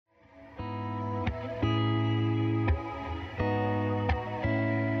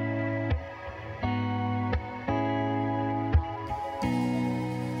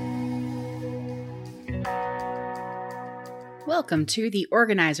Welcome to the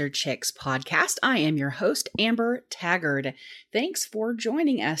Organizer Chicks podcast. I am your host, Amber Taggart. Thanks for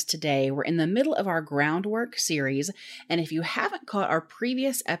joining us today. We're in the middle of our Groundwork series, and if you haven't caught our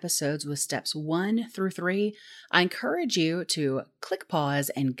previous episodes with steps 1 through 3, I encourage you to click pause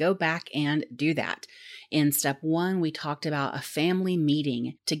and go back and do that. In step 1, we talked about a family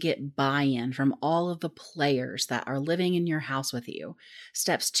meeting to get buy-in from all of the players that are living in your house with you.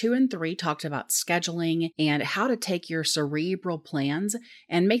 Steps 2 and 3 talked about scheduling and how to take your cerebral plans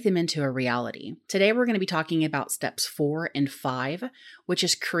and make them into a reality. Today, we're going to be talking about steps 4 and 5, which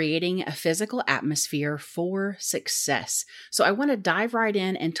is creating a physical atmosphere for success. So I want to dive right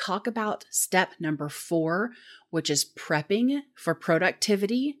in and talk about step number 4, which is prepping for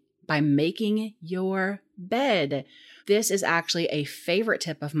productivity by making your bed. This is actually a favorite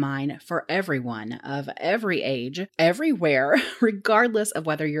tip of mine for everyone of every age, everywhere, regardless of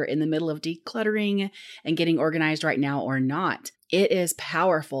whether you're in the middle of decluttering and getting organized right now or not. It is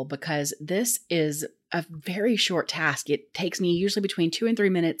powerful because this is a very short task. It takes me usually between 2 and 3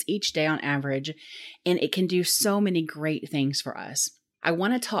 minutes each day on average, and it can do so many great things for us. I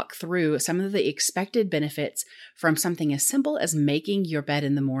want to talk through some of the expected benefits from something as simple as making your bed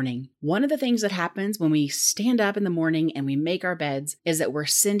in the morning. One of the things that happens when we stand up in the morning and we make our beds is that we're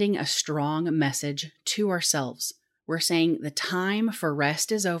sending a strong message to ourselves. We're saying the time for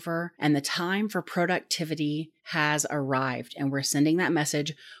rest is over and the time for productivity has arrived, and we're sending that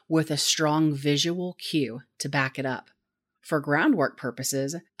message with a strong visual cue to back it up. For groundwork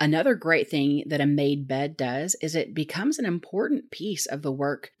purposes, another great thing that a made bed does is it becomes an important piece of the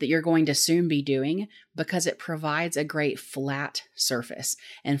work that you're going to soon be doing because it provides a great flat surface.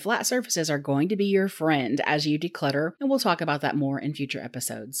 And flat surfaces are going to be your friend as you declutter, and we'll talk about that more in future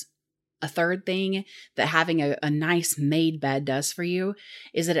episodes. A third thing that having a nice made bed does for you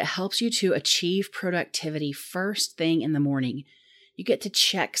is that it helps you to achieve productivity first thing in the morning. You get to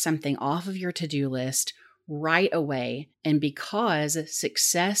check something off of your to-do list right away. And because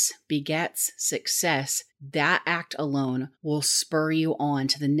success begets success, that act alone will spur you on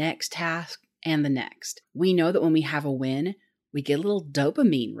to the next task and the next. We know that when we have a win, we get a little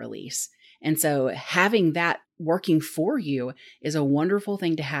dopamine release. And so having that working for you is a wonderful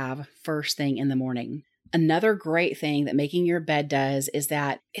thing to have first thing in the morning. Another great thing that making your bed does is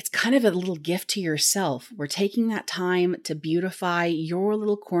that it's kind of a little gift to yourself. We're taking that time to beautify your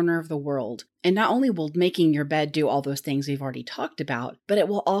little corner of the world. And not only will making your bed do all those things we've already talked about, but it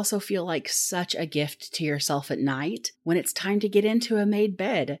will also feel like such a gift to yourself at night when it's time to get into a made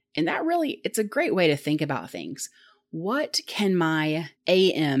bed. And it's a great way to think about things. What can my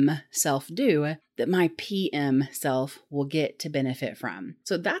AM self do that my PM self will get to benefit from?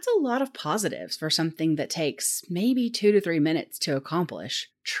 So that's a lot of positives for something that takes maybe 2 to 3 minutes to accomplish.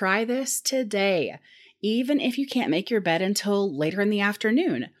 Try this today, even if you can't make your bed until later in the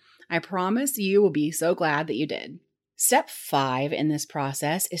afternoon. I promise you will be so glad that you did. Step 5 in this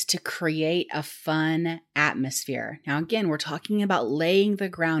process is to create a fun atmosphere. Now, again, we're talking about laying the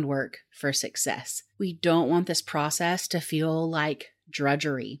groundwork for success. We don't want this process to feel like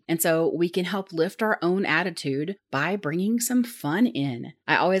drudgery. And so we can help lift our own attitude by bringing some fun in.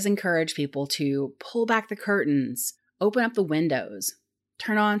 I always encourage people to pull back the curtains, open up the windows,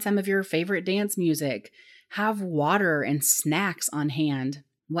 turn on some of your favorite dance music, have water and snacks on hand.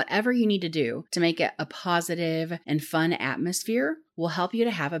 Whatever you need to do to make it a positive and fun atmosphere will help you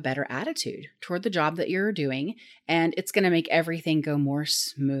to have a better attitude toward the job that you're doing, and it's going to make everything go more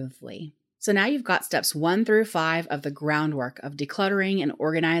smoothly. So now you've got steps 1 through 5 of the groundwork of decluttering and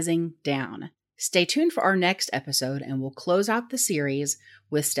organizing down. Stay tuned for our next episode, and we'll close out the series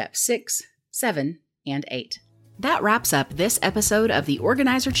with steps 6, 7, and 8. That wraps up this episode of the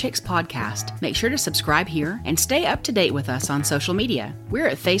Organizer Chicks podcast. Make sure to subscribe here and stay up to date with us on social media. We're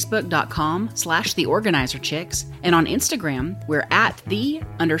at facebook.com/theorganizerchicks, and on Instagram, we're at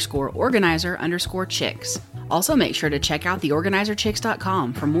 @the_organizer_chicks. Also, make sure to check out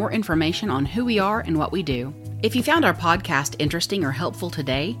theorganizerchicks.com for more information on who we are and what we do. If you found our podcast interesting or helpful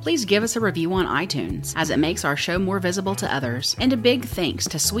today, please give us a review on iTunes, as it makes our show more visible to others. And a big thanks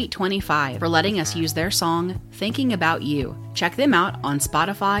to Sweet 25 for letting us use their song, Thinking About You. Check them out on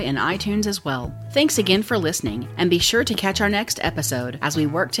Spotify and iTunes as well. Thanks again for listening, and be sure to catch our next episode as we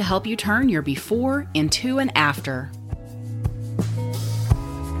work to help you turn your before into an after.